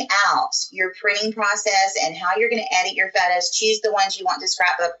figuring out your printing process and how you're going to edit your photos, choose the ones you want to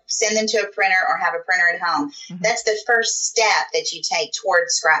scrapbook, send them to a printer or have a printer at home. That's the first step that you take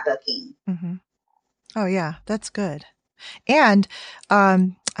towards scrapbooking. Oh, yeah, that's good. And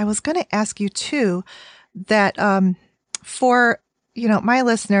I was going to ask you, too, that for my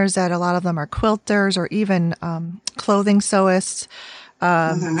listeners, that a lot of them are quilters or even clothing sewists.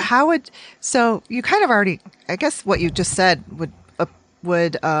 So you kind of already, I guess what you just said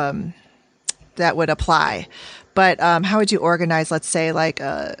that would apply, but how would you organize, let's say, like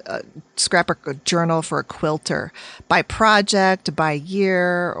a scrapbook journal for a quilter, by project, by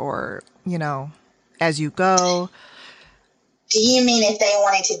year, or as you go? Do you mean if they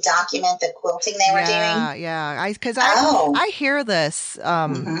wanted to document the quilting they were doing? Yeah. Because I hear this,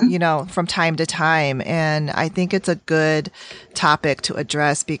 from time to time, and I think it's a good topic to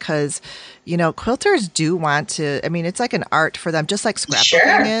address because, quilters do want to. It's like an art for them, just like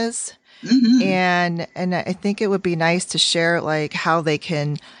scrapbooking is. And I think it would be nice to share how they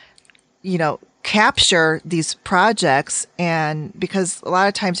can, capture these projects, and because a lot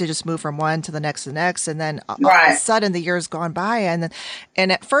of times they just move from one to the next, and then all of a sudden the year's gone by, and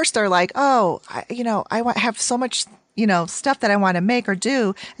at first they're like, oh, I have so much stuff that I want to make or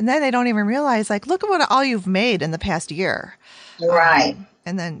do, and then they don't even realize look at what all you've made in the past year,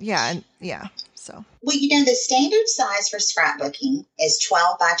 and then so well, the standard size for scrapbooking is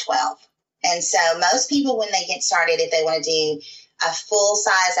 12 by 12, and so most people, when they get started, if they want to do a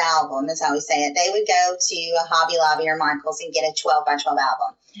full-size album, is how we say it, they would go to a Hobby Lobby or Michael's and get a 12 by 12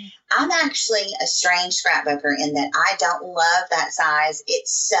 album. I'm actually a strange scrapbooker in that I don't love that size.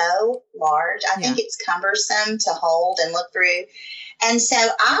 It's so large. I think it's cumbersome to hold and look through. And so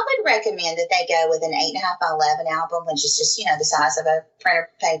I would recommend that they go with an 8.5 by 11 album, which is just, the size of a printer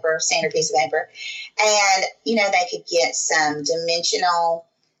paper, standard piece of paper. And, they could get some dimensional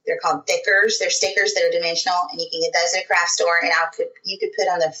they're called thickers. They're stickers that are dimensional, and you can get those at a craft store. And you could put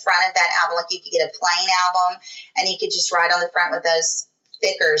on the front of that album, like you could get a plain album, and you could just write on the front with those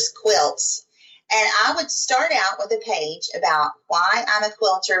thickers, quilts. And I would start out with a page about why I'm a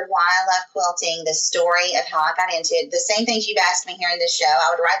quilter, why I love quilting, the story of how I got into it. The same things you've asked me here in this show, I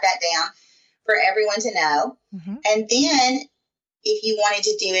would write that down for everyone to know. Mm-hmm. And then if you wanted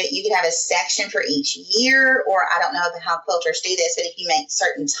to do it, you could have a section for each year, or I don't know how quilters do this, but if you make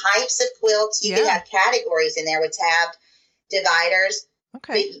certain types of quilts, you could have categories in there with tabbed dividers.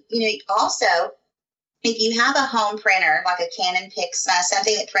 Okay. But, also, if you have a home printer, like a Canon Pixma,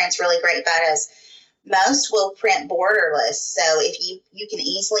 something that prints really great photos, most will print borderless. So if you can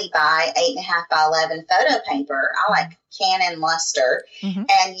easily buy 8.5 by 11 photo paper, I like Canon Luster, mm-hmm.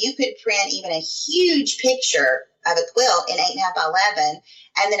 and you could print even a huge picture of a quilt in 8.5 by 11,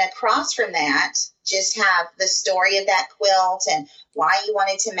 and then across from that, just have the story of that quilt and why you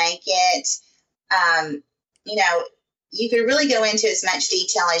wanted to make it. You could really go into as much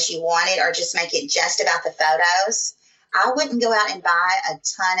detail as you wanted, or just make it just about the photos. I wouldn't go out and buy a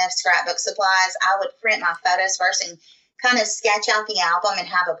ton of scrapbook supplies. I would print my photos first and kind of sketch out the album and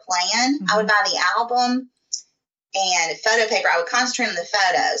have a plan. Mm-hmm. I would buy the album and photo paper. I would concentrate on the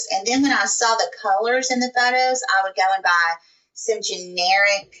photos. And then when I saw the colors in the photos, I would go and buy some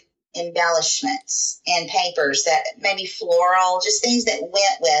generic embellishments and papers that maybe floral, just things that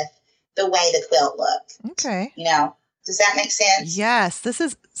went with the way the quilt looked. Okay. Does that make sense? Yes, this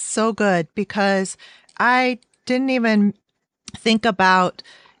is so good, because I didn't even think about,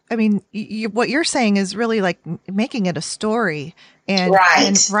 what you're saying is really like making it a story and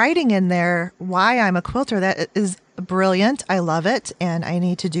writing in there why I'm a quilter. That is brilliant. I love it. And I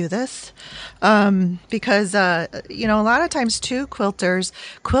need to do this. Because, a lot of times too, quilters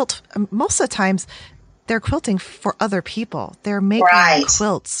quilt, most of the times they're quilting for other people. They're making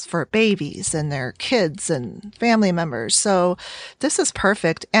quilts for babies and their kids and family members. So this is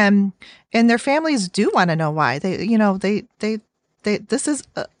perfect. And their families do want to know why. This is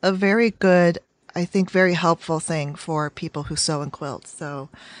a very good, I think, very helpful thing for people who sew and quilt. So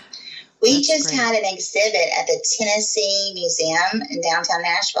we just had an exhibit at the Tennessee Museum in downtown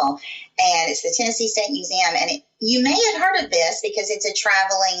Nashville, and it's the Tennessee State Museum. And you may have heard of this because it's a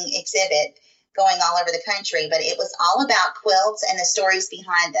traveling exhibit going all over the country, but it was all about quilts and the stories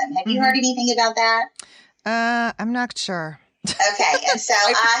behind them. Have you heard anything about that? I'm not sure. Okay, and so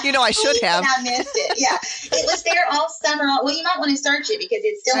I should have. And I missed it. Yeah, it was there all summer long. Well, you might want to search it because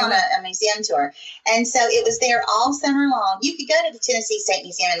it's still on a museum tour. And so it was there all summer long. You could go to the Tennessee State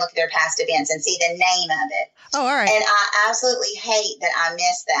Museum and look at their past events and see the name of it. Oh, all right. And I absolutely hate that I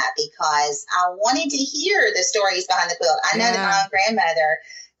missed that, because I wanted to hear the stories behind the quilt. I know that my own grandmother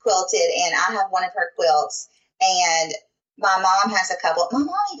quilted, and I have one of her quilts, and my mom has a couple. My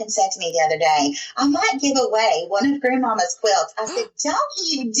mom even said to me the other day, I might give away one of Grandmama's quilts. I said, don't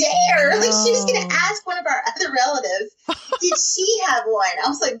you dare. No. Like, she was going to ask one of our other relatives, did she have one? I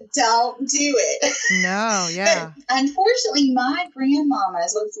was like, don't do it. No, yeah. But unfortunately, my grandmama,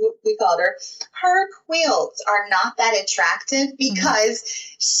 is what we called her quilts are not that attractive, because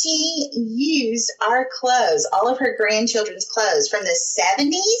she used our clothes, all of her grandchildren's clothes from the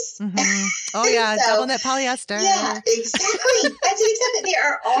 70s. Mm-hmm. Oh, yeah. So, double knit polyester. Yeah, exactly. That's it, except that they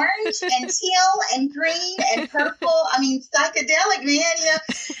are orange and teal and green and purple. I mean, psychedelic, man,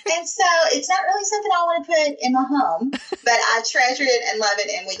 And so it's not really something I want to put in my home, but I treasure it and love it.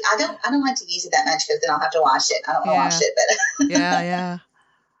 And I don't like to use it that much, because then I'll have to wash it. I don't want to wash it, but yeah.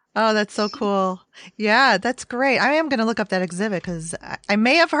 Oh, that's so cool. Yeah, that's great. I am going to look up that exhibit, because I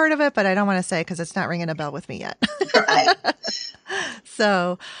may have heard of it, but I don't want to say because it's not ringing a bell with me yet. Right.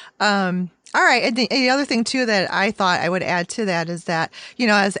 So, all right. And the other thing too that I thought I would add to that is that,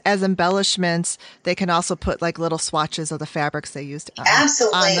 as embellishments, they can also put like little swatches of the fabrics they used on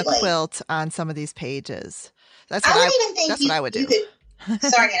the quilt on some of these pages. That's what I would do.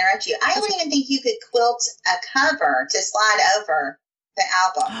 Sorry to interrupt you. I don't even think you could quilt a cover to slide over the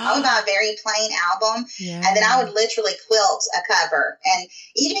album. I would buy a very plain album, and then I would literally quilt a cover. And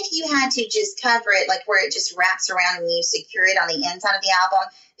even if you had to just cover it, like where it just wraps around and you secure it on the inside of the album,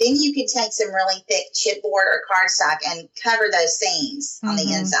 then you could take some really thick chipboard or cardstock and cover those seams on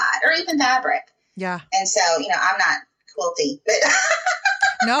the inside, or even fabric. Yeah. And so, I'm not quilty, but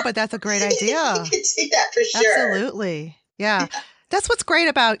no, but that's a great idea. You could do that for sure. Absolutely. Yeah. That's what's great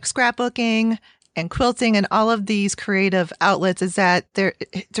about scrapbooking and quilting and all of these creative outlets, is that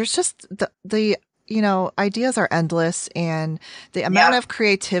there's just the ideas are endless, and the amount of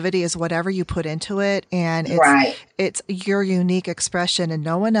creativity is whatever you put into it. And it's your unique expression, and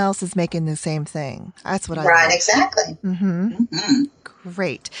no one else is making the same thing. That's what I love. Right, exactly.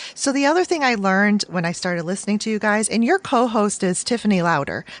 Great. So the other thing I learned when I started listening to you guys, and your co-host is Tiffany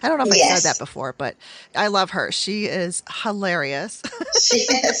Louder. I don't know if I said that before, but I love her. She is hilarious. She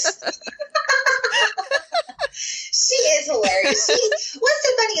is. She is hilarious. What's so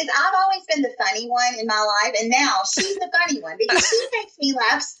funny is I've always been the funny one in my life, and now she's the funny one because she makes me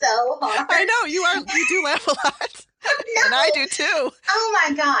laugh so hard. I know you do laugh a lot. No. And I do too. Oh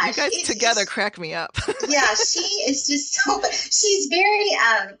my gosh. You guys together crack me up. Yeah, she is just so, she's very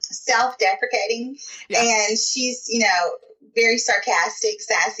self-deprecating, and she's, very sarcastic,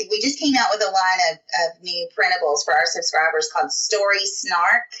 sassy. We just came out with a line of new printables for our subscribers called Story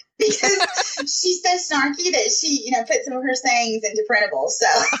Snark, because she's so snarky that she, put some of her sayings into printables. So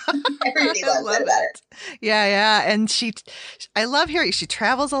everybody loves that about her. Yeah. And I love hearing she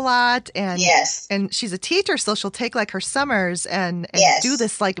travels a lot, and and she's a teacher, so she'll take like her summers and do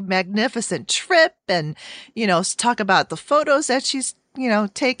this like magnificent trip, and, talk about the photos that she's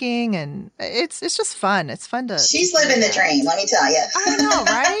taking, and it's just fun. It's fun to. She's living the dream, let me tell you. I know,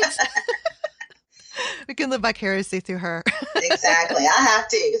 right? We can live vicariously through her. Exactly. I have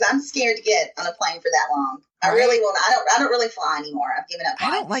to, because I'm scared to get on a plane for that long. I really will. I don't really fly anymore. I've given up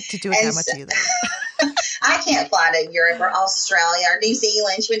flying. I don't like to do it that much either. I can't fly to Europe or Australia or New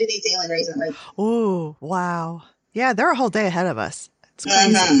Zealand. She went to New Zealand recently. Oh, wow. Yeah, they're a whole day ahead of us. It's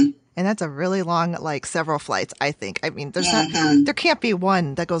crazy. And that's a really long, like several flights, I think. I mean, there can't be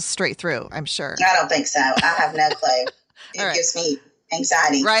one that goes straight through, I'm sure. I don't think so. I have no clue. It gives me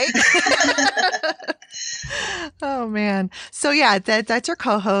anxiety. Right? Oh, man. So, yeah, that's your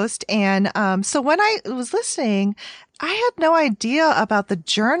co-host. And so when I was listening, I had no idea about the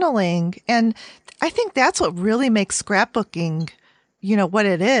journaling. And I think that's what really makes scrapbooking, what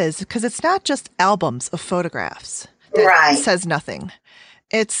it is, because it's not just albums of photographs. That says nothing.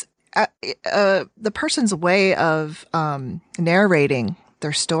 It's the person's way of narrating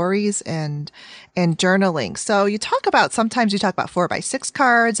their stories and journaling. So sometimes you talk about 4x6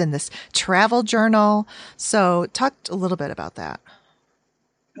 cards and this travel journal. So talk a little bit about that.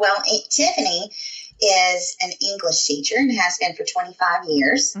 Well, Tiffany is an English teacher and has been for 25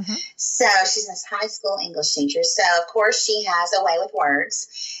 years. So she's a high school English teacher. So of course she has a way with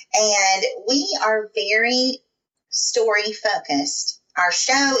words, and we are very story focused. Our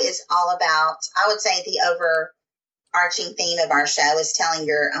show is all about, I would say the overarching theme of our show is telling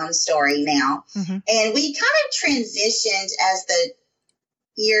your own story now. And we kind of transitioned as the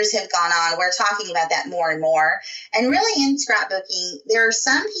years have gone on. We're talking about that more and more. And really in scrapbooking, there are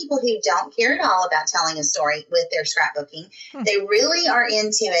some people who don't care at all about telling a story with their scrapbooking. They really are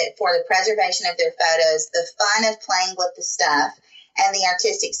into it for the preservation of their photos, the fun of playing with the stuff, and the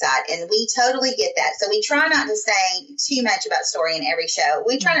artistic side. And we totally get that. So we try not to say too much about story in every show.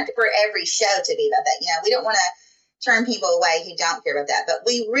 We try not for every show to be about that. We don't want to turn people away who don't care about that. But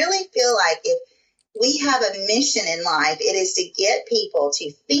we really feel like if we have a mission in life, it is to get people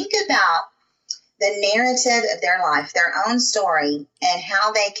to think about the narrative of their life, their own story, and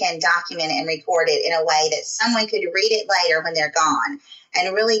how they can document it and record it in a way that someone could read it later when they're gone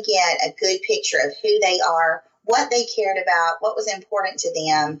and really get a good picture of who they are, what they cared about, what was important to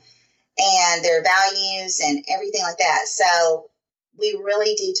them, and their values and everything like that. So we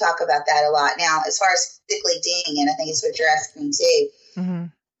really do talk about that a lot. Now, as far as physically doing it, I think it's what you're asking too.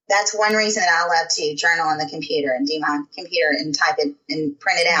 That's one reason that I love to journal on the computer and do my computer and type it and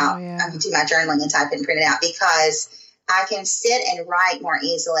print it out. Do my journaling and type it and print it out, because I can sit and write more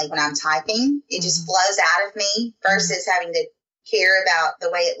easily when I'm typing. It just flows out of me versus having to care about the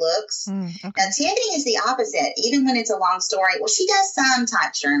way it looks. Now, Tiffany is the opposite. Even when it's a long story, well, she does some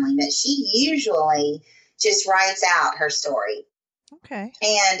type journaling, but she usually just writes out her story. Okay.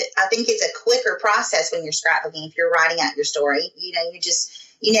 And I think it's a quicker process when you're scrapbooking. If you're writing out your story,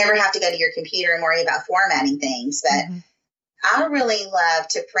 you never have to go to your computer and worry about formatting things. But I really love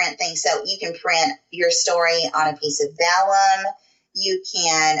to print things. So you can print your story on a piece of vellum. You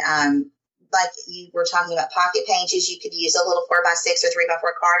can, like you were talking about pocket pages, you could use a little 4x6 or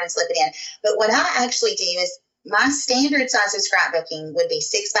 3x4 card and slip it in. But what I actually do is my standard size of scrapbooking would be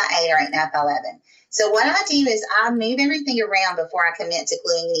 6x8 or 8.5x11. So what I do is I move everything around before I commit to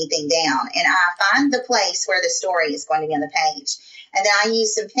gluing anything down. And I find the place where the story is going to be on the page. And then I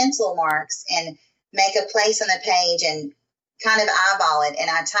use some pencil marks and make a place on the page and kind of eyeball it. And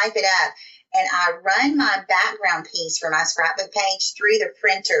I type it up. And I run my background piece for my scrapbook page through the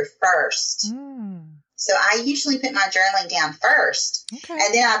printer first. So I usually put my journaling down first, Okay.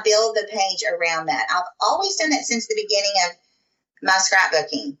 and then I build the page around that. I've always done that since the beginning of my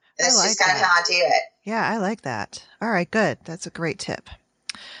scrapbooking. That's just kind of how I do it. Yeah, I like that. All right, good. That's a great tip.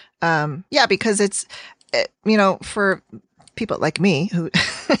 Yeah, because for people like me who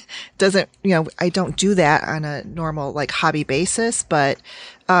doesn't, I don't do that on a normal like hobby basis, but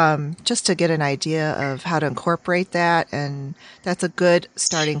just to get an idea of how to incorporate that. And that's a good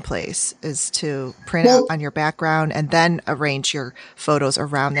starting place, is to print out on your background and then arrange your photos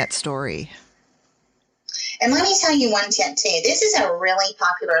around that story. And let me tell you one tip too. This is a really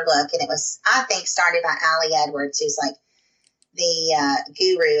popular look, and it was, I think, started by Allie Edwards, who's like the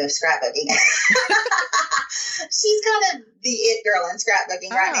guru of scrapbooking. She's kind of the it girl in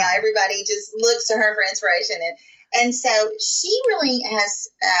scrapbooking right now. Everybody just looks to her for inspiration. And so she really has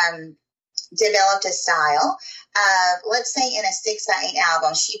developed a style of, let's say in a 6x8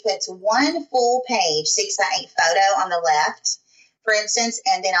 album, she puts one full page, 6x8 photo on the left, for instance,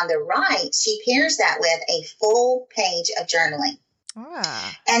 and then on the right, she pairs that with a full page of journaling.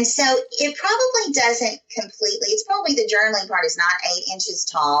 And so it probably doesn't completely, it's probably the journaling part is not 8 inches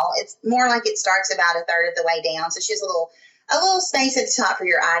tall. It's more like it starts about a third of the way down. So she has a little space at the top for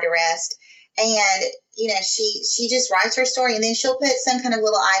your eye to rest. And, she just writes her story, and then she'll put some kind of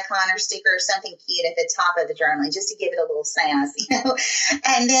little icon or sticker or something cute at the top of the journaling just to give it a little sass,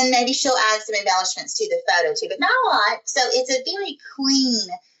 And then maybe she'll add some embellishments to the photo too, but not a lot. So it's a very clean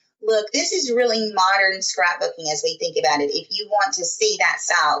look. This is really modern scrapbooking as we think about it. If you want to see that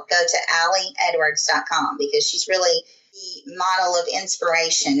style, go to allieedwards.com, because she's really the model of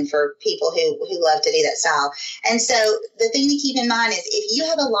inspiration for people who love to do that style. And so the thing to keep in mind is, if you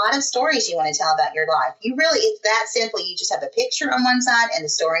have a lot of stories you want to tell about your life, it's that simple. You just have a picture on one side and the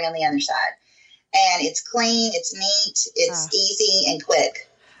story on the other side. And it's clean, it's neat, it's easy and quick.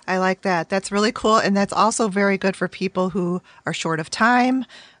 I like that. That's really cool. And that's also very good for people who are short of time,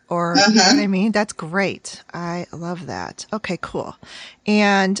 or, you know what I mean? That's great. I love that. Okay, cool.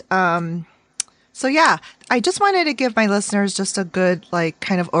 And, so yeah, I just wanted to give my listeners just a good,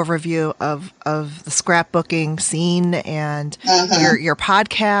 kind of overview of the scrapbooking scene and your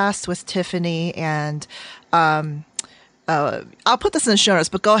podcast with Tiffany. And, I'll put this in the show notes,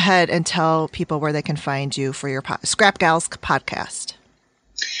 but go ahead and tell people where they can find you for your Scrap Gals podcast.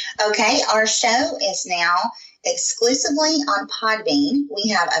 Okay. Our show is now exclusively on Podbean. We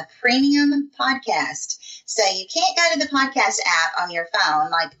have a premium podcast. So you can't go to the podcast app on your phone,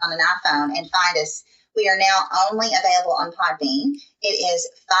 like on an iPhone, and find us. We are now only available on Podbean. It is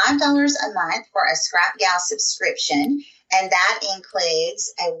 $5 a month for a Scrap Gal subscription, and that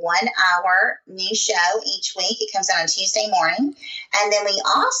includes a 1-hour new show each week. It comes out on Tuesday morning. And then we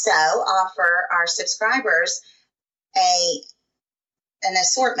also offer our subscribers an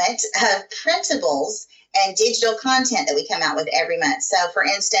assortment of printables and digital content that we come out with every month. So, for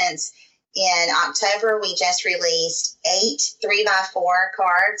instance, in October, we just released 8 3x4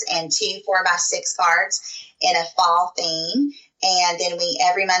 cards and 2 4x6 cards in a fall theme. And then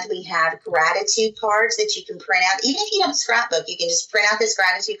every month we have gratitude cards that you can print out. Even if you don't scrapbook, you can just print out this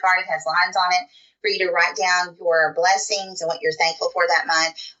gratitude card. It has lines on it for you to write down your blessings and what you're thankful for that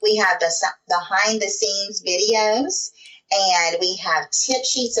month. We have the behind the scenes videos, and we have tip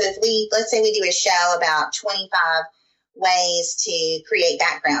sheets. So let's say we do a show about 25 ways to create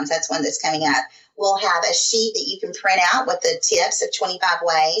backgrounds. That's one that's coming up. We'll have a sheet that you can print out with the tips of 25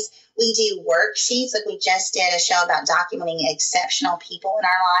 ways. We do worksheets, like we just did a show about documenting exceptional people in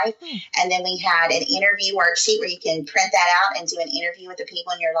our life. And then we had an interview worksheet where you can print that out and do an interview with the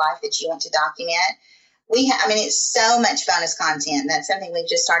people in your life that you want to document. It's so much bonus content. That's something we've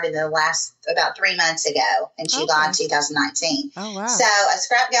just started about 3 months ago in July 2019. Oh, wow. So a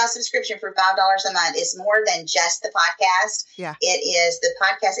Scrap Gal subscription for $5 a month is more than just the podcast. Yeah. It is the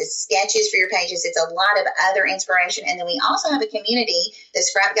podcast. It's sketches for your pages. It's a lot of other inspiration. And then we also have a community, the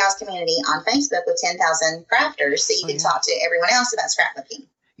Scrap Gals community on Facebook with 10,000 crafters. So you can talk to everyone else about scrapbooking.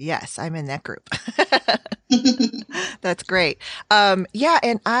 Yes, I'm in that group. That's great. Yeah,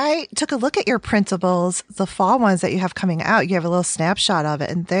 and I took a look at your printables, the fall ones that you have coming out. You have a little snapshot of it,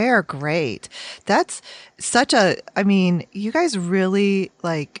 and they're great. That's you guys really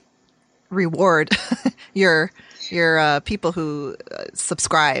reward your people who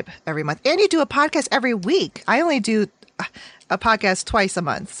subscribe every month. And you do a podcast every week. I only do a podcast twice a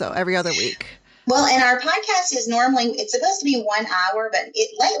month, so every other week. Well, and our podcast is it's supposed to be 1 hour, but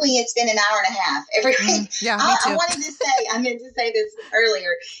lately it's been an hour and a half every week. Yeah, me too. I meant to say this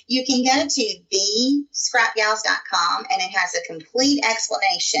earlier. You can go to thescrapgals.com, and it has a complete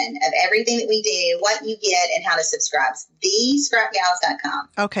explanation of everything that we do, what you get, and how to subscribe. Thescrapgals.com.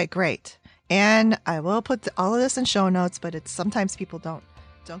 Okay, great. And I will put all of this in show notes, but it's sometimes people don't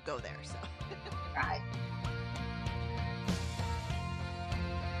go there. So. Right.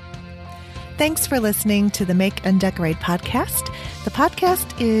 Thanks for listening to the Make and Decorate podcast. The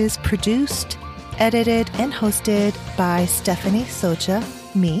podcast is produced, edited, and hosted by Stephanie Socha,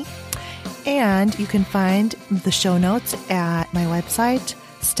 me. And you can find the show notes at my website,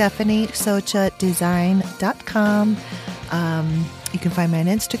 stephaniesochadesign.com. You can find me on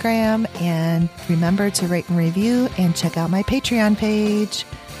Instagram, and remember to rate and review and check out my Patreon page.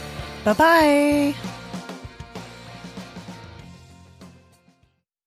 Bye-bye.